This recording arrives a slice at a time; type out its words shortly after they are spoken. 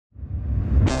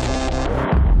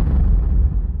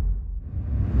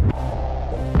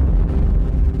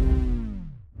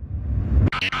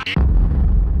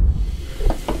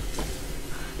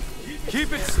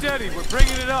steady. We're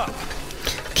bringing it up.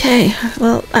 Okay,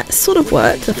 well that sort of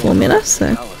worked, the formula, so.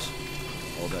 All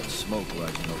that smoke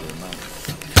rising over the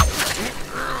mountain.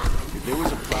 If there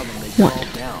was a problem, they'd fall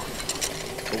down.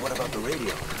 But what about the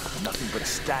radio? Nothing but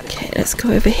static. Okay, let's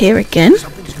go over here again.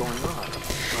 Something's going on.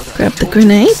 Grab the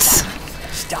grenades.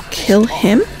 Kill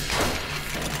him.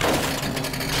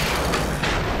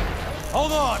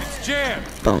 Hold on, it's jammed.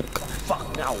 Bonk.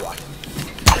 Fuck, now what?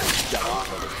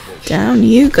 Down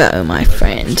you go, my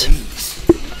friend.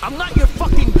 I'm not your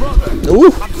fucking brother.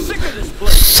 Ooh, I'm sick of this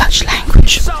place. such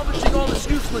language. Salvaging all this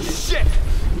useless shit.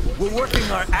 We're working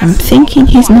our asses I'm thinking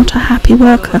he's not a happy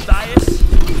worker.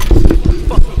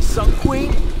 Fucking sun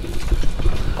queen.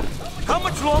 How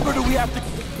much longer do we have to?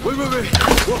 Wait.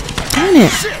 Damn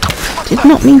it. Did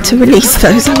not mean to release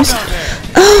those. I was.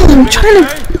 Oh, I'm trying to.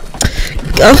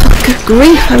 Oh, good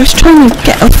grief. I was trying to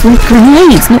get off with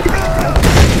grenades, not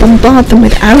bombard them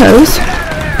with arrows.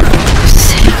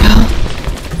 Silly girl.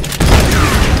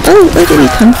 Oh, where did he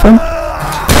come from?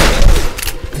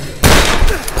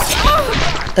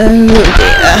 Oh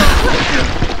dear.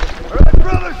 Alright,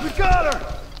 brothers, we got her.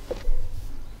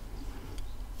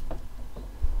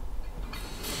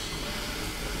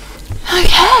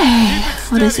 Okay.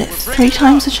 What is it? 3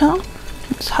 times the charm?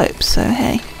 Let's hope so,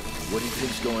 hey. What do you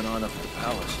think's going on up at the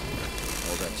palace?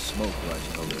 All that smoke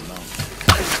rising over the mountain.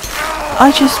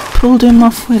 I just pulled him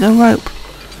off with a rope.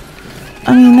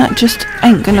 I mean, that just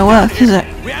ain't gonna work, is it?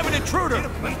 We have an intruder.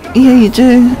 Yeah, you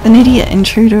do. An idiot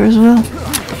intruder as well.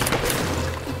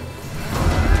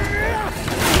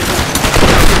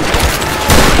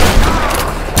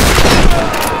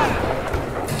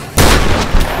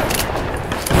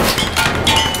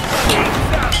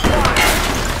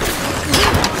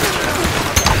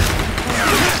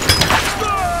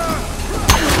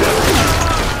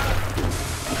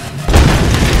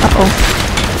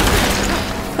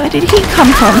 Where did he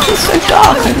come from? He's so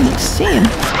dark, I didn't see him.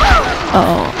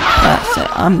 Oh, that's it.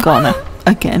 I'm gonna.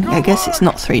 Again, I guess it's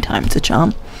not 3 times the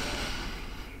charm.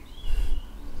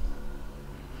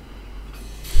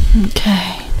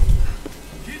 Okay.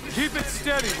 Keep it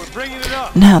steady. We're bringing it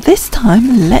up. Now this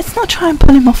time, let's not try and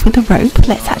pull him off with a rope.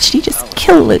 Let's actually just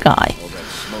kill the guy. All that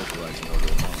smoke rising over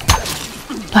the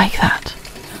mountain. Like that.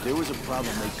 If there was a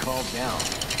problem, they'd call down.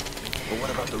 But what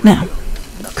about the Now, radio?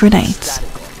 grenades.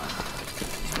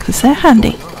 Because they're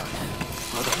handy.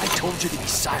 Brother, I told you to be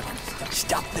silent.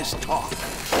 Stop this talk.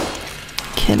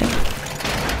 Kill him.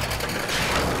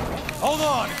 Hold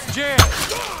on, it's jammed.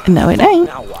 No, it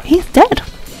ain't. He's dead.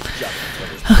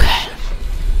 Okay.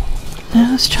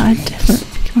 Now let's try different.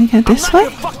 Can we go this I'm not way?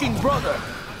 your fucking brother.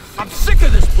 I'm sick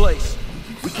of this place.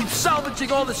 We keep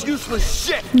salvaging all this useless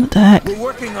shit. What the heck? We're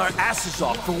working our asses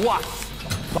off for what?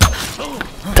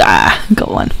 Ah,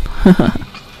 got one.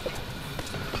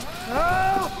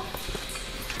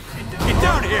 Get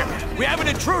down here. We have an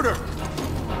intruder.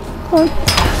 Oh,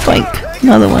 flank.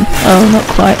 Another one. Oh, not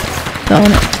quite.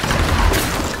 Darn it.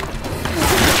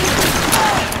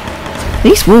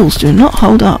 These walls do not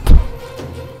hold up.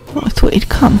 Oh, I thought he'd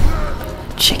come.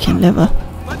 Chicken liver.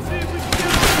 Let's see if we can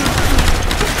get her.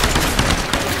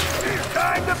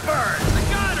 Time to burn. I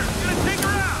got her. Gonna take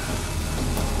her out.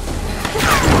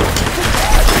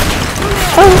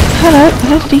 Oh, hello.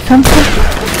 Where did he come from?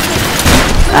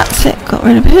 That's it. Got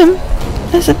rid of him.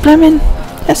 There's a blemmin'.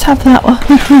 Let's have that one.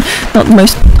 Not the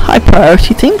most high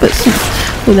priority thing, but since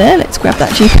we're there, let's grab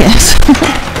that GPS.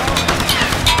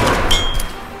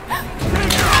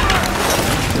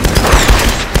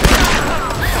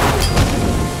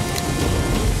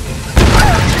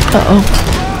 Uh-oh.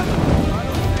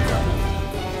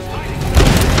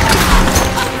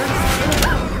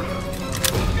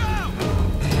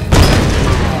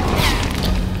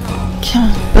 Come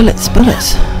on, bullets,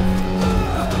 bullets.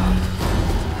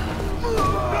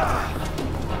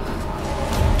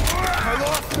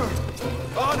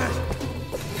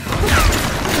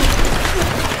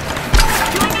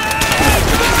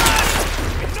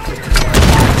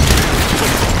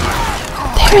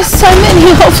 There is so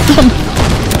many of them.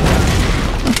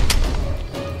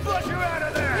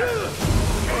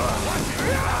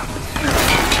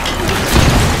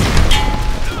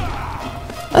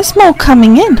 There's more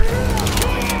coming in.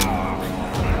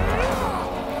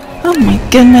 Oh my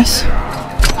goodness.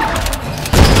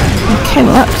 Okay,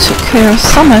 well that took care of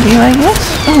some of you, I guess.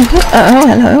 Oh,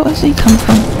 hello. Where's he come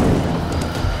from?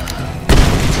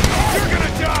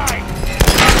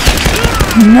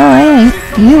 No, I ain't.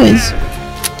 You is.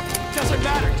 Doesn't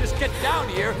matter. Just get down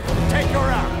here and take her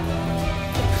out.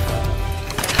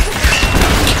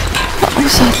 What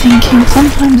was I thinking?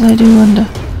 Sometimes I do wonder.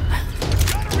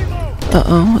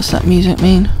 Uh-oh, what's that music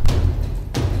mean?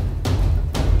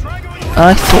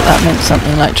 I thought that meant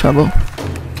something like trouble.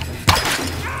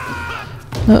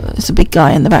 Look, there's a big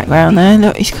guy in the background there.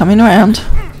 Look, he's coming around.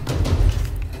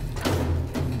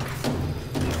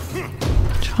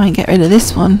 Try and get rid of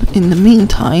this one in the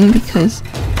meantime, because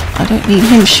I don't need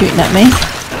him shooting at me.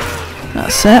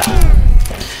 That's it.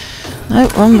 No,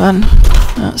 wrong gun.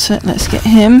 That's it, let's get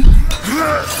him.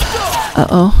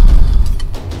 Uh-oh.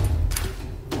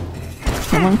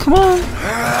 Come on, come on.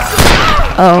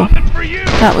 Oh,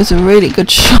 that was a really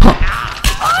good shot.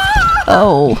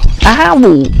 Oh,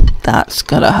 ow! That's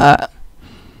gonna hurt.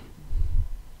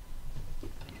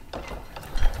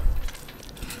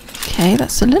 Okay,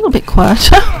 that's a little bit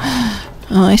quieter.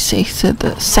 Oh, I see. So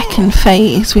the second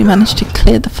phase, we managed to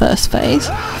clear the first phase.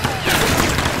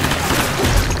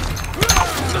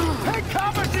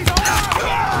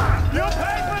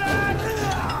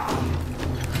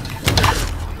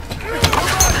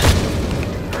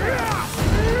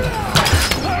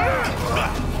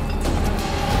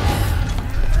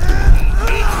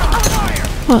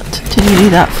 What did you do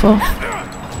that for?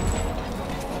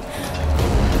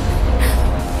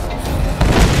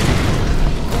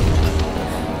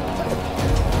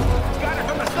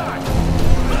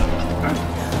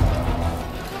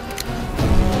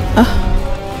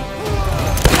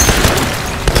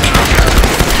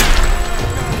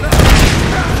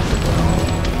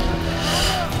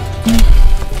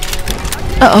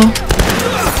 Uh-oh.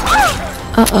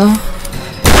 Uh-oh.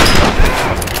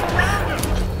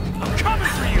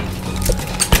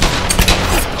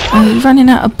 We're running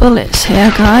out of bullets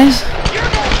here, guys.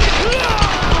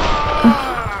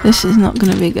 This is not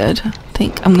going to be good. I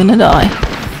think I'm going to die.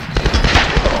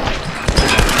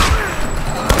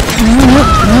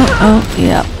 Oh,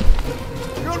 yeah.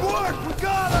 Good work, we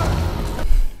got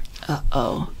her.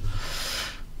 Uh-oh.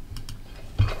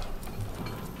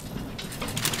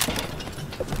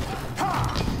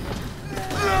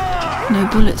 No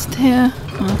bullets here.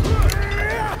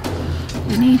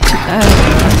 We need to go.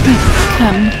 I think we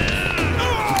can.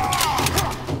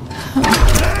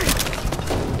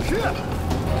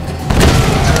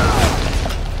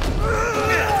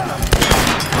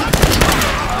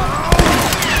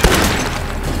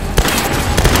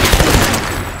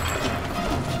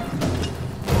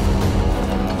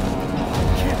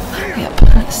 Yep,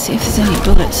 let's see if there's any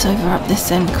bullets over up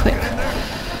this end quick.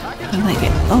 And they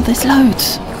get, oh, there's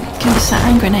loads. Give us that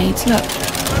hand grenades, look.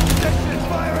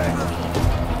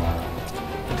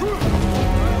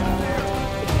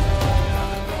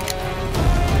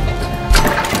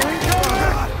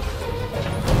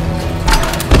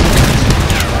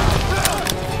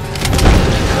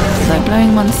 So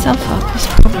blowing oneself up is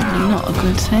probably not a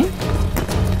good thing.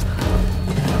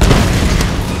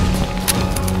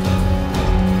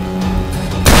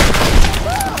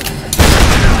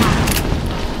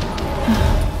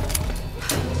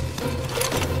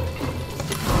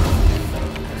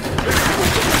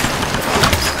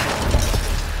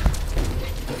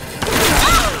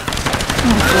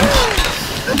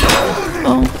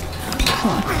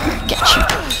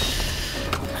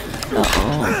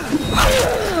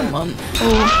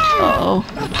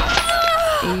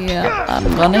 Yeah,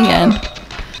 I'm gone again.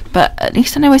 But at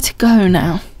least I know where to go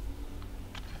now.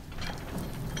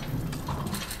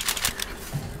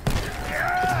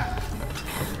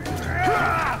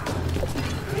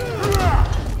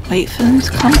 Wait for them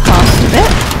to come past a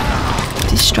bit.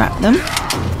 Distract them.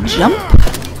 Jump.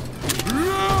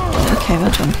 Okay,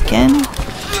 we'll jump again.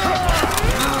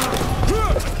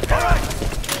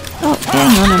 Oh,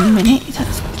 hang on a minute.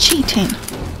 That's cheating.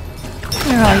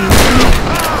 Where are you?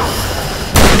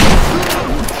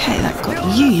 Okay, that got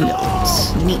you, you little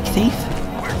sneak thief.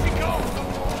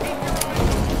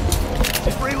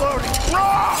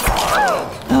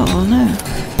 Oh no.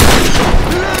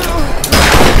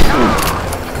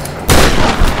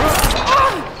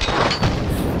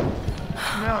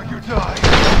 Now you die.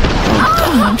 Oh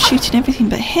damn, I'm shooting everything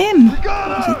but him.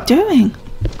 What is he doing?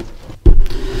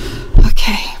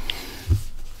 Okay.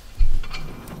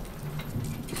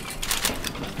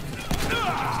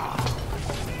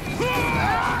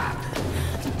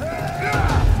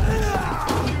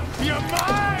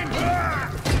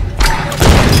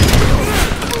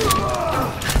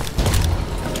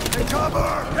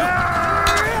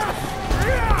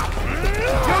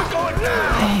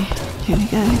 Here we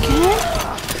go again.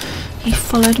 He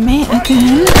followed me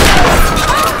again.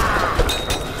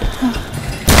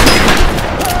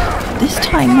 This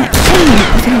time my aim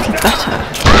is a little better.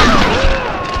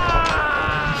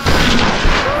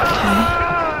 Okay.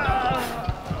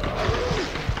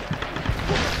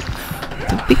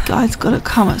 The big guy's got to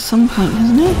come at some point,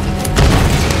 hasn't he?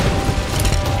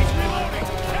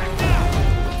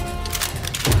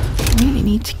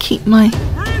 need to keep my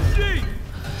Where is she?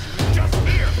 Just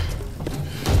here.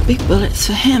 big bullets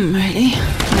for him, really.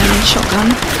 And then a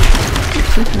shotgun.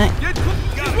 Flipping it. Get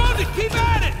wounded. Keep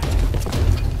at it.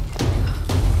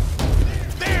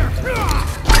 There.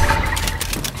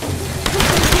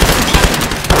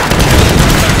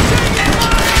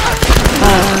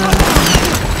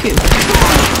 Phew. I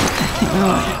think we're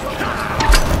alright.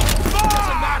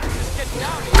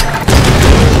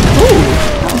 Ooh,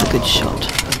 that was a good shot.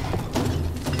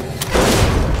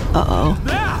 Uh-oh.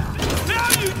 Now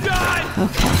you die.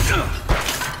 Okay.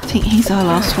 I think he's our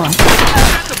last one.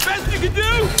 That's the best you can do.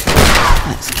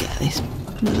 Let's get this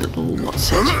little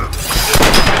what's it. I'm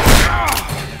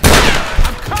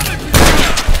coming for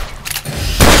you.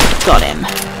 Got him.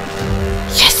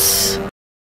 Yes!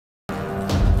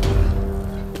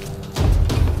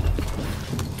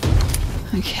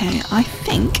 Okay, I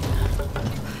think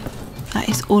that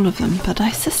is all of them, but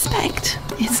I suspect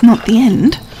it's not the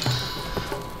end.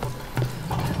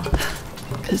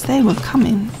 Because they were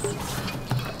coming.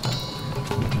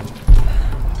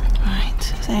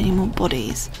 Right, is there any more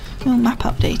bodies? No map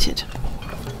updated.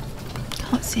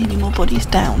 Can't see any more bodies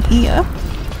down here.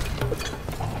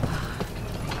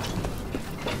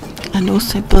 And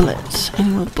also bullets.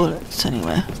 Any more bullets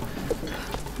anywhere?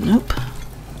 Nope.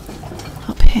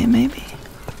 Up here maybe?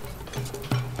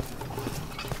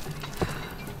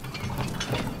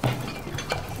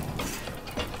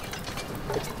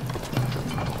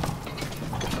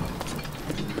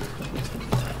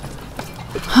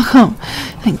 Oh,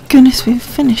 thank goodness we've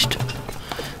finished.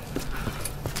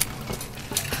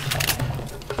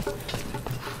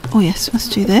 Oh yes, let's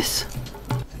do this.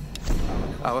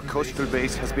 Our coastal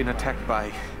base has been attacked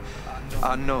by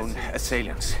unknown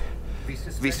assailants.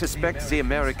 We suspect the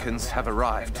Americans have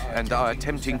arrived and are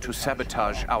attempting to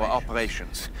sabotage our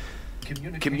operations.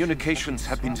 Communications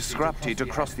have been disrupted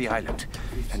across the island,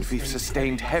 and we've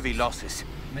sustained heavy losses.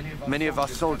 Many of our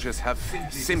soldiers have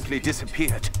simply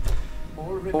disappeared.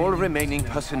 All remaining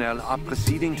personnel are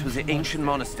proceeding to the ancient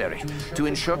monastery to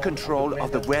ensure control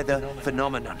of the weather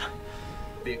phenomenon.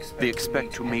 We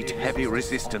expect to meet heavy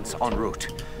resistance en route.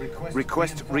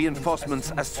 Request reinforcements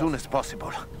as soon as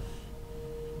possible.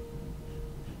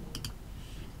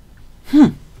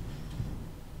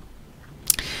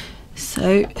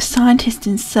 So, scientists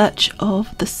in search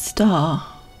of the star.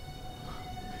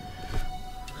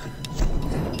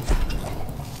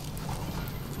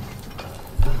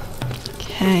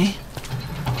 Okay.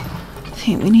 I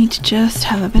think we need to just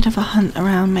have a bit of a hunt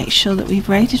around, make sure that we've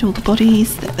raided all the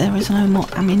bodies, that there is no more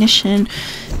ammunition,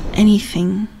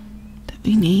 anything that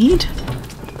we need.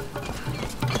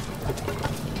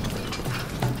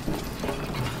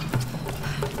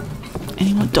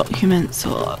 Any more documents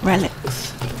or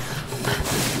relics?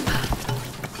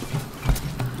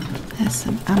 There's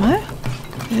some ammo.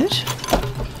 Good.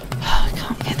 Oh, I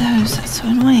can't get those, that's so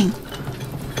annoying.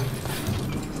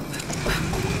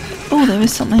 Oh, there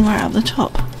is something right up the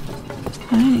top.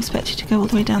 I didn't expect you to go all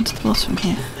the way down to the boss from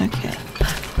here. Okay.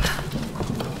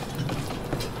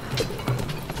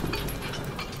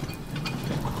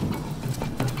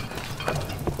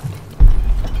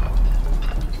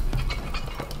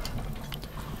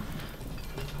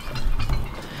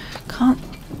 Can't...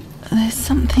 There's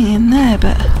something in there,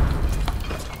 but...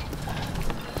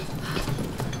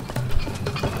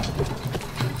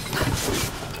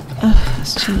 Oh,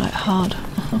 that's too, like, hard.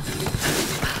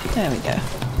 There we go.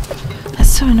 That's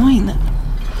so annoying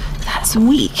that's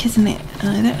weak, isn't it? And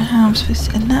I don't know how I'm supposed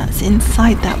to... And that's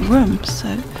inside that room, so...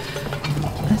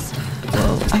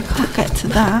 Well, I can't get to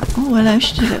that. Oh, hello,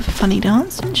 she did a bit of a funny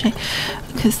dance, didn't she?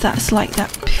 Because that's like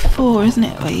that before, isn't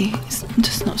it? Where it's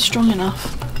just not strong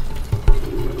enough.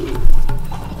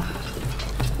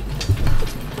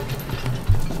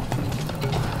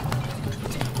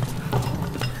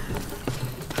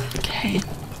 Okay.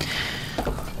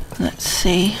 Let's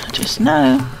see. I just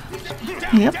know.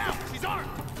 Yep.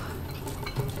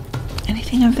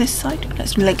 Anything over this side?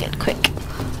 Let's leg it quick.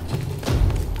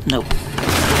 Nope.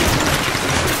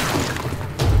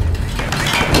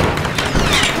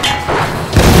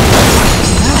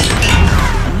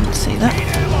 I didn't see that.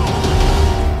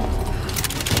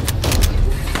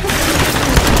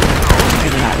 Look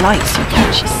at that light so I can't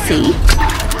actually see.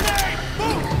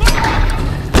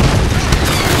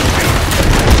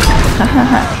 Ha ha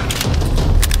ha.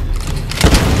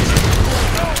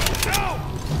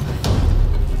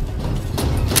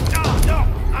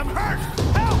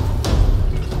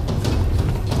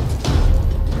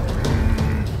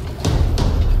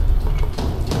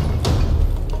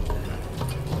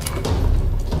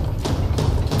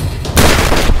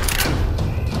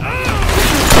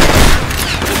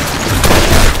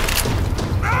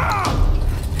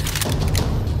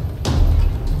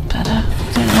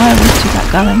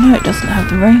 shotgun. I know it doesn't have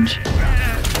the range.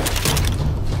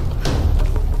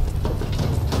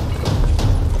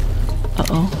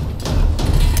 Uh-oh.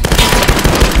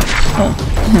 Oh.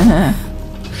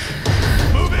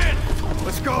 Move in.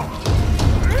 Let's go.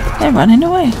 They're running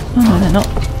away. Oh no, they're not.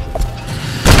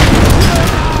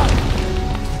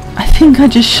 I think I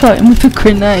just shot him with a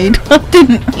grenade. I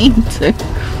didn't mean to.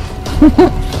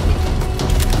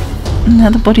 Now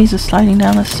the bodies are sliding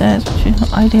down the stairs, which is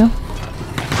not ideal.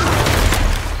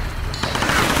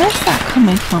 Where's that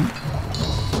coming from?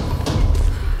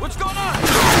 What's going on?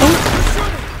 Oh,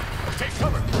 Take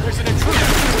cover. There's an intruder.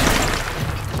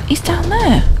 he's down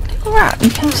there. Little rat, he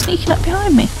came sneaking up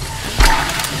behind me.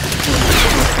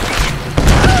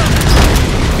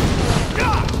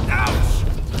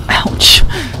 Ouch.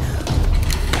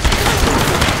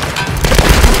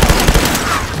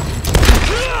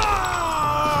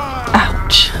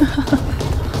 Ouch.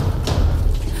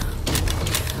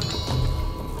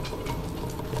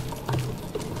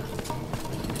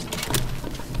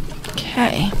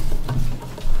 Okay.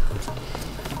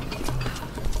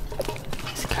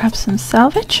 Let's grab some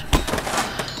salvage.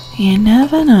 You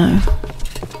never know.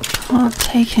 Can't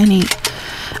take any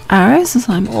arrows as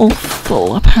I'm all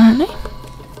full apparently.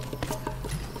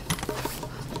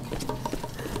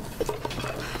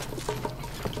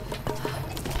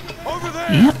 Over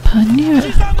there. Yep, I knew it.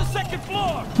 She's on the second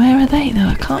floor. Where are they though?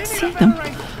 I can't see them.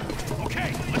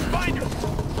 Okay, let's find her.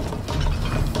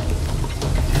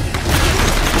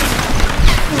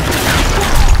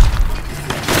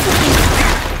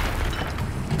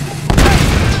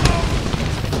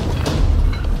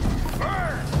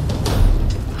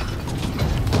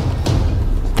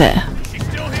 There. She's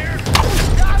still here.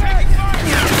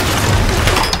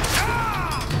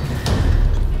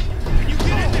 Can you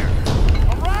get in there?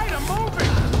 All right, I'm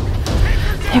moving.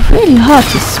 They're really hard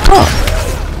to spot.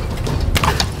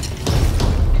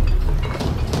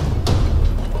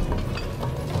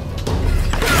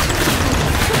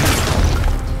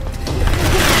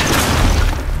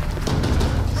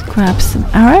 Let's grab some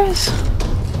arrows.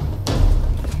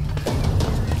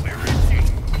 Where is she?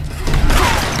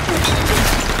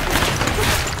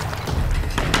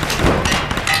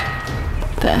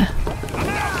 There.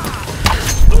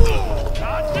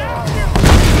 God damn you!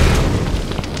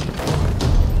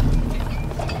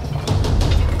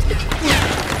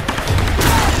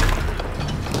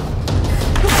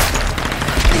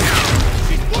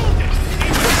 She's wounded.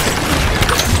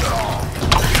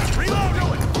 Reload. Do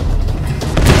it.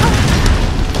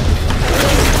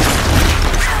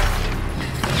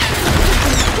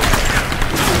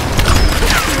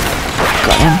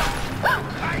 Got him.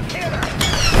 I hit her.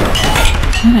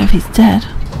 I don't know if he's dead.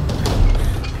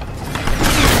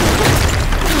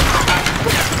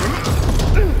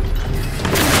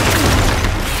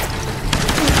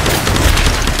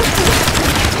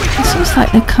 It seems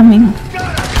like they're coming.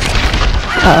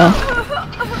 Uh-oh.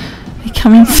 They're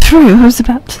coming through, I was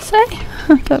about to say.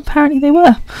 But apparently they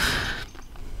were.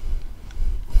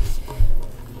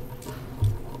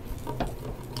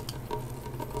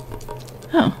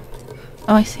 Oh.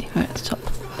 Oh, I see. Right at the top.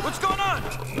 What's going on?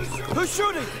 Who's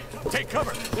shooting? Take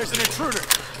cover. There's an intruder.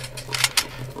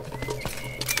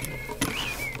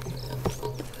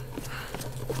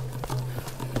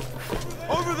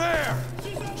 Over there.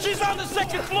 She's on the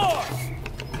second floor.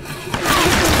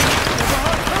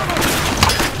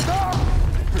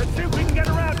 Let's see if we can get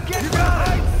around. Get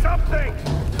behind something.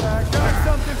 I got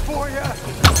something for you.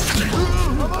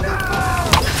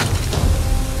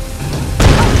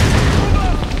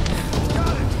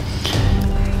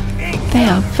 They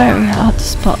are very hard to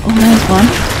spot. Oh, there's one.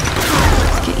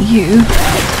 Let's get you.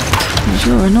 Because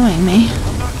you're annoying me.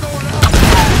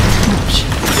 Ouch.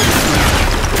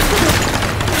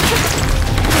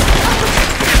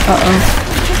 Uh-oh.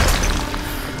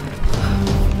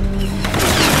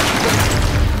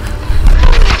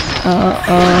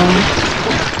 Uh-oh.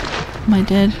 Am I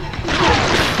dead?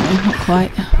 No, not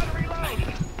quite.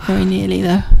 Very nearly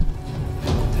though.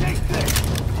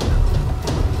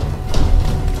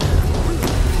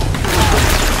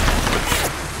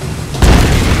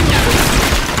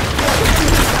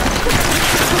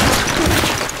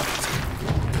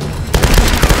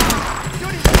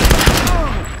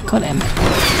 Got him.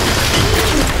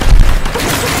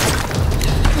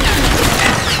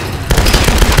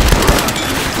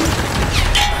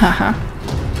 Haha.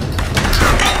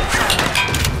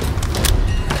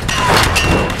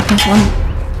 There's one.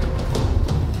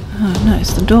 Oh no,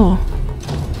 it's the door.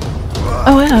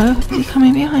 Oh hello, is he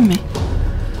coming behind me?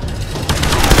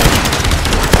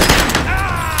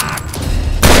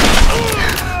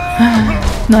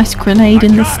 Nice grenade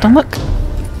in the stomach.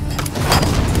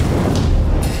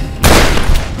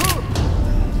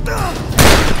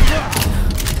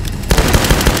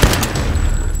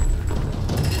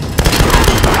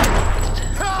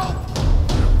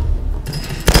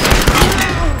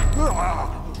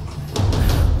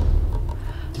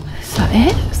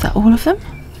 Is that all of them?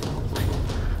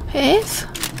 It is.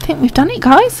 I think we've done it,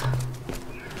 guys.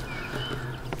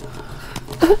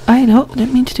 Oh, hey, look, I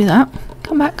didn't mean to do that.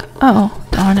 Come back. Oh,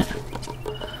 darn it.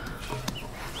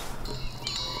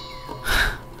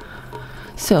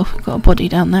 Still, we've got a body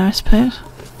down there, I suppose.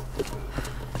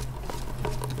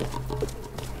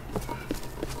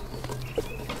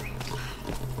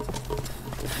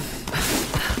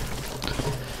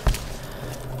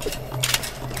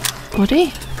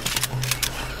 Body.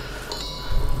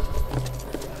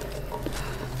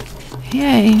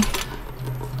 Yay.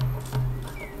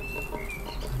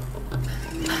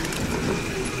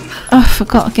 Oh, I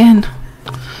forgot again.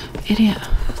 Idiot.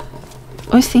 I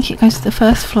always think it goes to the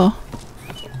first floor.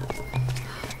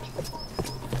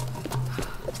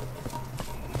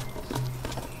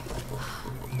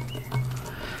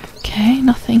 Okay,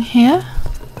 nothing here.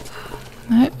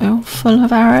 No, they're all full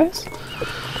of arrows.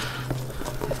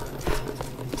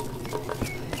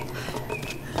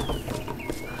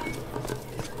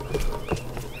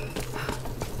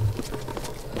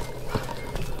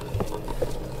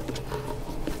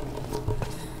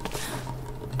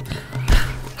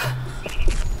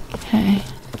 Okay.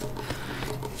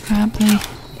 Grab the...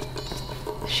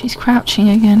 She's crouching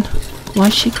again. Why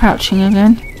is she crouching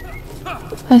again?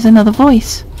 There's another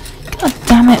voice. God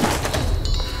damn it. I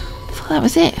thought that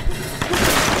was it.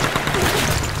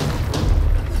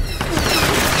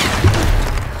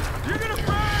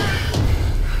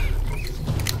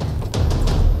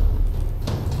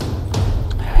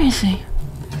 Where is he?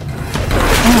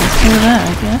 Oh, it's still there,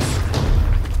 I guess.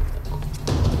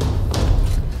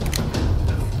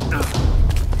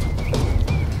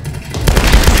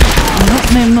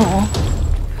 No more.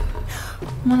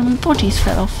 One of my bodies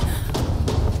fell off.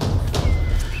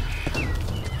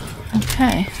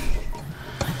 Okay.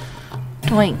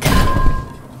 Doink.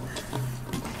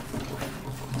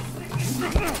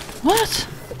 What?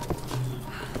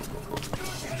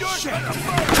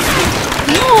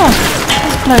 Lord!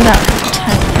 Let's blow that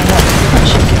tank thing up. That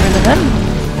should get rid of them.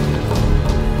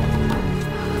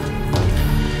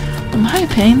 I'm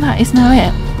hoping that is now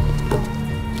it.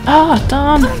 Ah,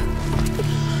 darn!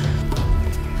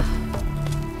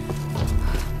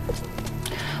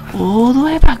 All the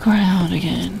way back around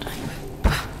again.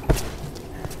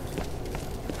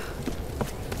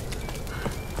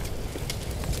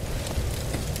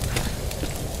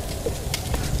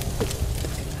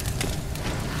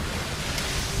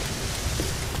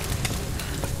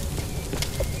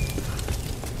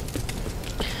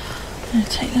 Gonna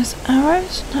take those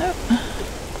arrows? No.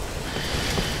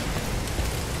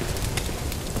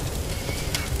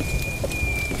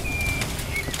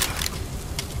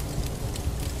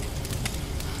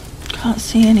 Can't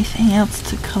see anything else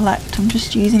to collect. I'm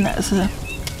just using that as a,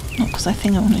 not because I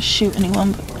think I want to shoot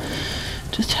anyone, but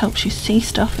just helps you see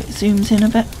stuff. It zooms in a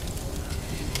bit.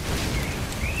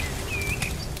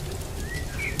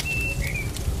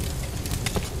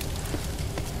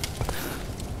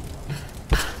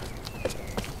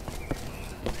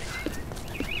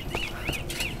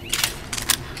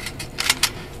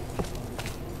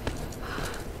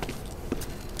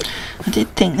 I did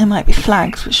think there might be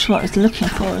flags, which is what I was looking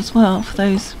for as well, for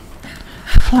those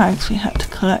flags we had to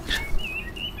collect.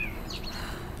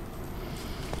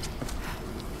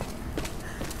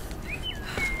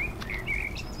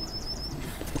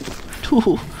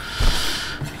 Ooh.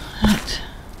 Right.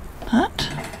 That.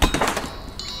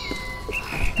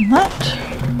 And that.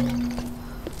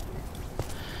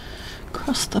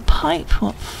 Across the pipe,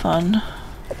 what fun.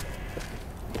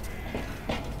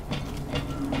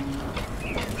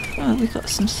 Oh, we've got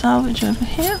some salvage over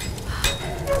here.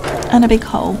 And a big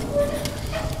hole.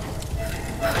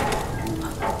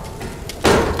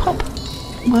 Pop.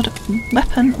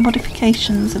 Weapon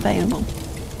modifications available.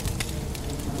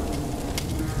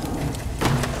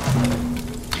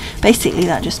 Basically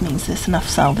that just means there's enough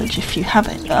salvage if you have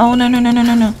it. Oh no no no no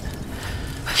no no.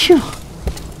 Phew.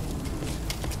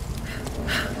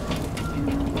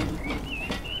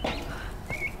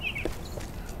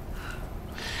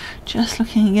 Just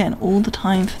looking again all the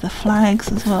time for the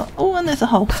flags as well. Oh, and there's a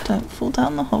hole. Don't fall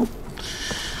down the hole.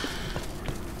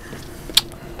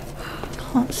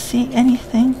 Can't see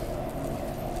anything.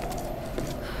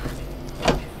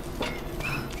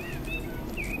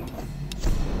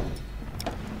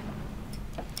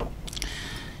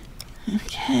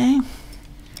 Okay.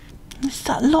 Is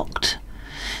that locked?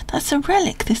 That's a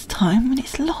relic this time, and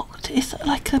it's locked. It's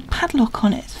like a padlock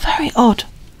on it. It's very odd.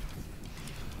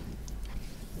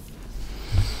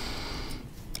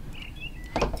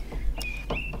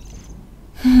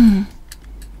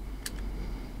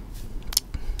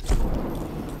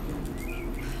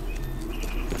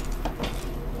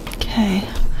 Okay.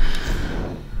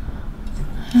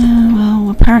 Well,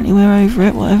 apparently we're over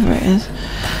it, whatever it is.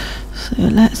 So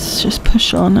let's just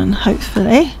push on and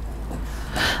hopefully...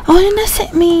 Oh, unless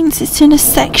it means it's in a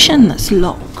section that's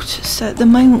locked. So at the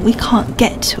moment we can't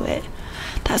get to it.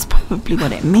 That's probably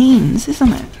what it means,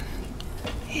 isn't it?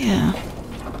 Yeah.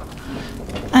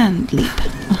 And leap.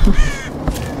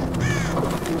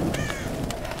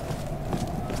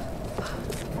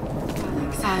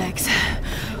 Alex,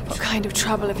 what kind of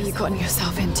trouble have you gotten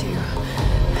yourself into?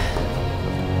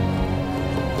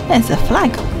 There's a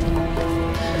flag.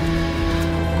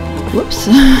 Whoops.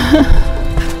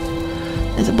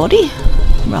 There's a body.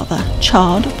 Rather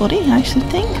charred body, I should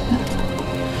think.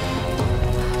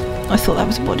 I thought that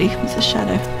was a body. It's a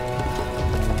shadow.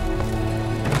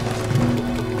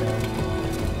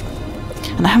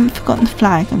 And I haven't forgotten the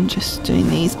flag. I'm just doing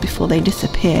these before they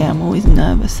disappear. I'm always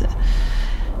nervous.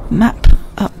 Map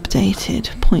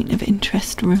updated. Point of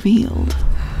interest revealed.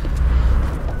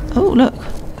 Oh, look.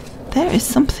 There is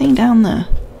something down there.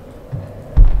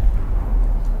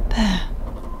 There.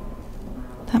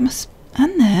 That must...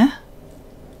 And there.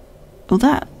 Well,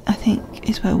 that, I think,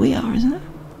 is where we are, isn't it?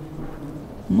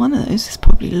 One of those is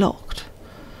probably locked.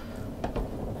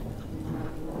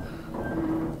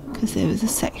 Because there was a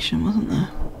section, wasn't there?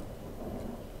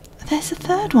 There's a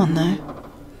third one, though.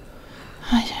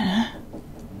 I don't know.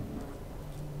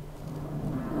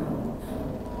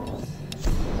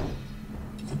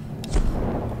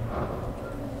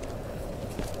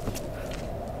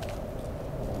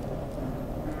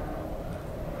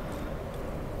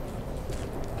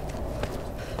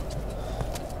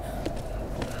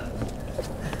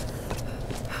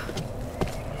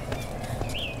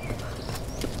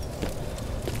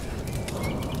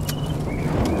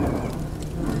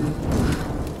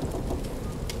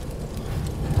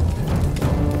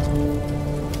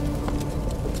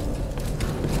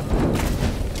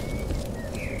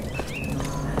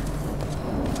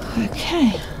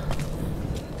 Okay.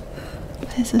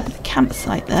 There's a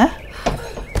campsite there.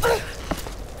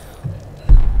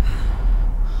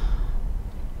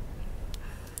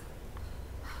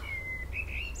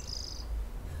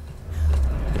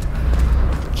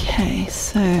 Okay,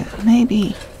 so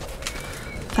maybe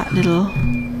that little...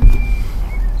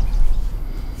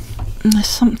 There's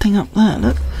something up there,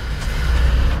 look.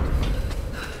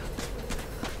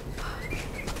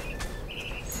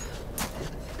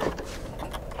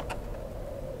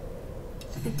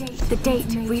 The date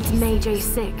reads May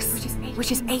J6,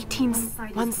 which is 18.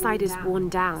 One side is worn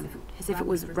down, as if it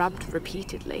was rubbed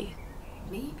repeatedly.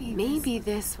 Maybe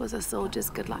this was a soldier's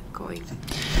good luck coin.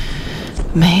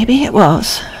 Maybe it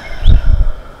was.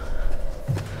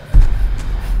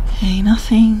 Okay,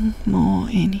 nothing more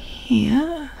in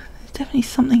here. There's definitely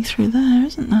something through there,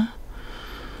 isn't there?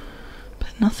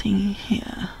 But nothing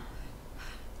here.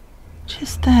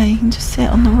 Just there, you can just see it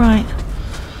on the right.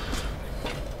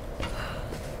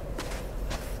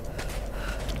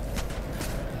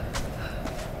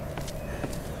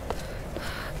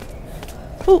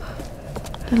 Oh,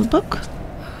 little book.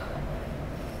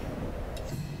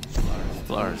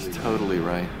 Lara's totally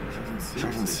right.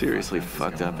 Something seriously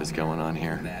fucked up is going on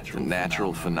here. It's a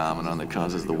natural phenomenon that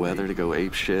causes the weather to go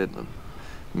apeshit. A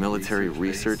military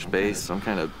research base, some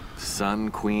kind of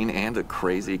sun queen, and a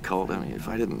crazy cult. I mean, if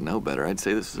I didn't know better, I'd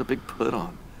say this is a big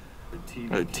put-on.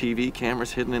 TV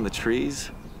cameras hidden in the trees.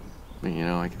 I mean, you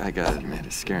know, I gotta admit,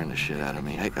 it's scaring the shit out of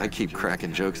me. I keep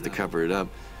cracking jokes to cover it up.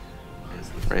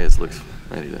 Reyes looks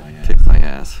ready to kick my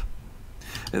ass.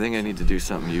 I think I need to do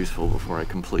something useful before I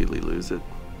completely lose it.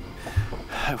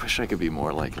 I wish I could be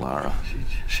more like Lara.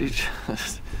 She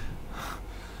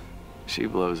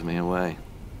blows me away.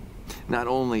 Not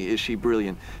only is she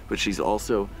brilliant, but she's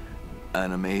also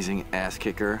an amazing ass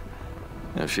kicker.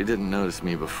 Now, if she didn't notice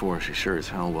me before, she sure as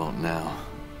hell won't now.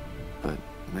 But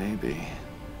maybe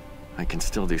I can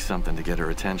still do something to get her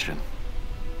attention.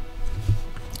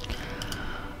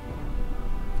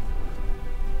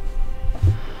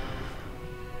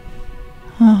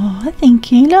 Oh, I think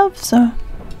he loves her.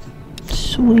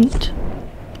 Sweet.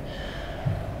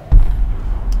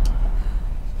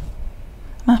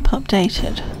 Map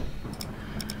updated.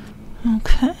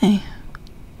 Okay.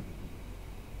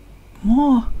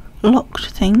 More locked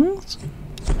things.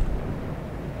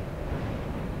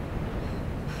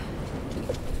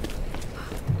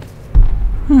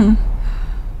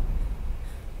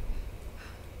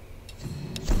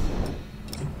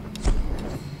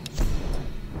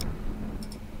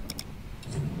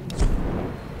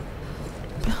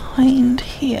 Behind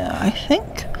here, I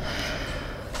think.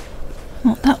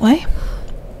 Not that way.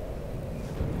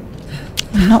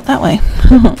 Not that way.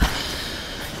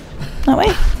 That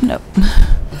way? Nope.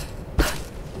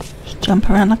 jump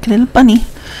around like a little bunny.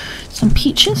 Some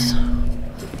peaches.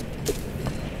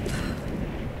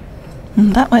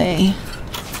 And that way.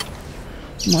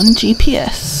 1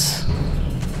 GPS.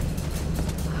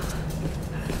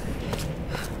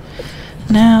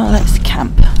 Now let's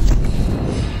camp.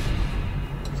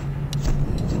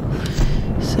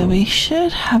 So we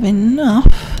should have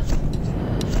enough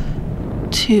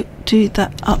to do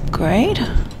that upgrade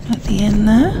at the end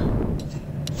there.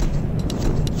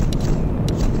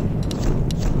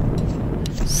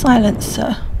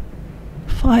 Silencer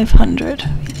 500.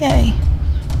 Yay.